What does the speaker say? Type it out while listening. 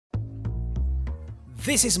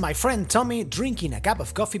This is my friend Tommy drinking a cup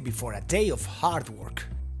of coffee before a day of hard work.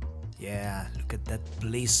 Yeah, look at that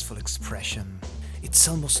blissful expression. It's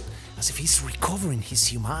almost as if he's recovering his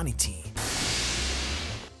humanity.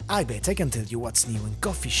 I bet I can tell you what's new in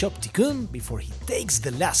Coffee Shop Tycoon before he takes the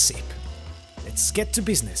last sip. Let's get to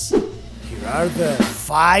business. Here are the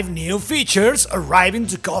 5 new features arriving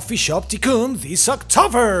to Coffee Shop Tycoon this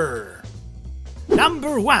October!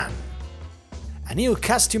 Number 1. A new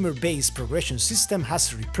customer-based progression system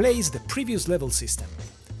has replaced the previous level system.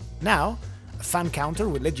 Now, a fan counter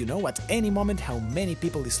will let you know at any moment how many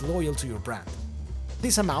people is loyal to your brand.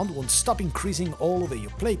 This amount won't stop increasing all over your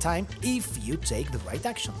playtime if you take the right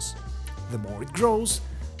actions. The more it grows,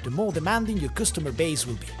 the more demanding your customer base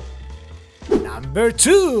will be. Number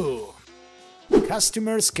 2.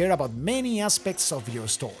 Customers care about many aspects of your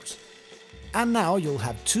stores. And now you'll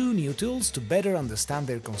have 2 new tools to better understand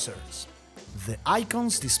their concerns. The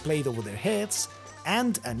icons displayed over their heads,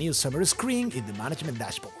 and a new summary screen in the management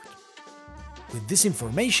dashboard. With this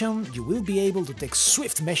information, you will be able to take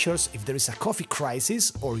swift measures if there is a coffee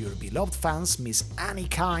crisis or your beloved fans miss any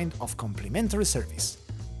kind of complimentary service.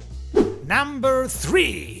 Number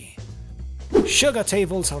 3. Sugar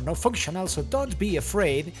tables are now functional, so don't be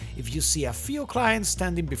afraid if you see a few clients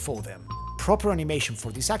standing before them. Proper animation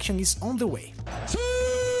for this action is on the way.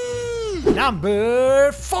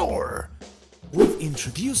 Number 4. We've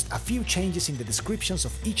introduced a few changes in the descriptions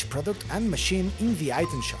of each product and machine in the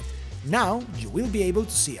item shop. Now you will be able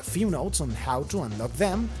to see a few notes on how to unlock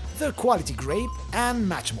them, their quality grade, and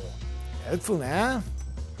much more. Helpful, eh?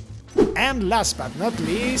 And last but not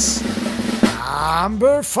least,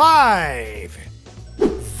 number 5!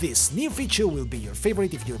 This new feature will be your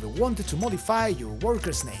favorite if you ever wanted to modify your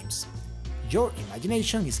workers' names. Your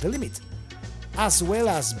imagination is the limit. As well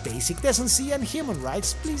as basic decency and human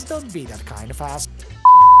rights, please don't be that kind of ass.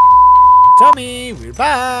 Tommy, we're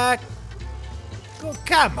back! Oh,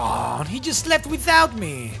 come on, he just left without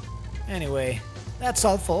me! Anyway, that's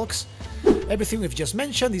all folks. Everything we've just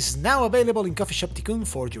mentioned is now available in Coffee Shop Tycoon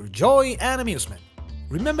for your joy and amusement.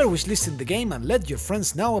 Remember wishlisting the game and let your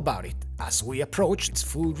friends know about it. As we approach its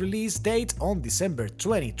full release date on December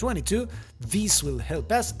 2022, this will help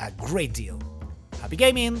us a great deal. Happy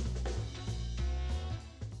gaming!